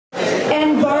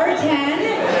10.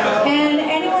 And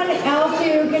anyone else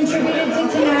who contributed to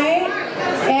tonight.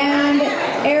 And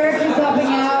Eric is helping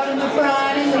out in the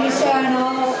front, and Alicia and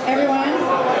everyone.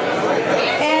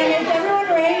 And is everyone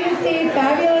ready to see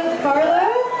Fabulous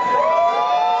Carlos?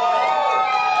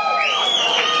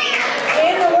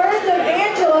 In the words of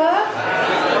Angela,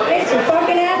 get your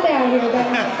fucking ass out here,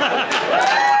 guys.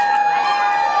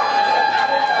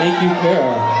 Thank you,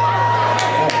 Carol.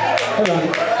 Hold on.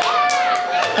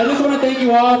 I just want to thank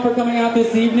you all for coming out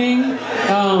this evening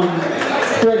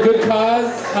for a good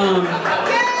cause.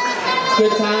 It's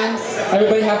good times.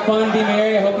 Everybody have fun, be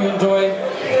merry. I hope you enjoy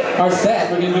our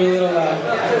set. We're going to do a little,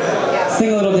 sing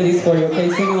a little ditties for you, okay?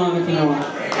 Sing along if you know them.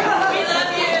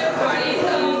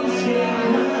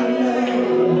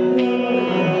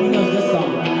 Who knows this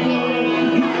song?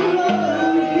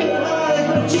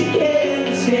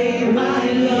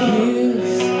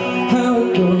 Here's how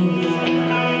it goes.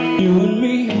 You and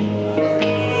me,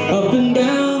 up and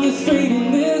down the street,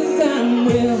 and this time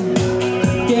we'll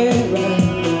get it right.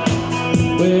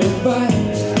 We're fine.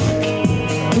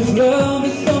 'Cause love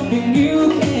is something you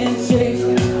can't shake.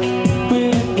 When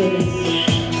it breaks,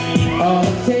 all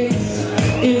it takes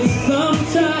is some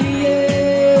trying.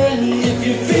 If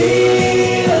you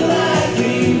feel like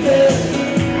leaving,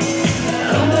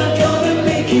 I'm not gonna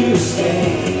make you stay.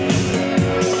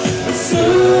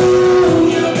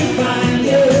 Soon you'll be fine,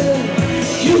 yeah.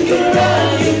 You can run,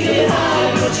 you can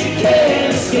hide, but you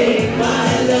can't escape my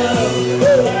love.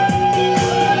 Woo! You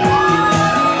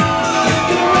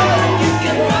can run, you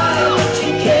can hide, but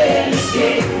you can't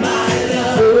escape my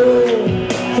love. Oh,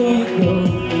 before you go,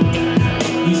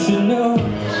 you should know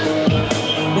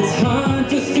it's hard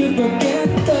just to forget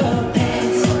the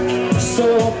past. So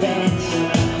bad,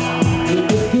 it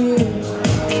was good.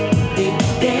 It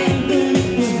damn good, it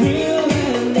was real,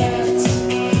 and that's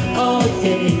all it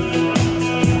takes.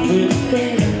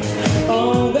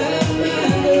 All that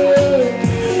matters.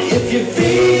 If you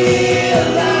feel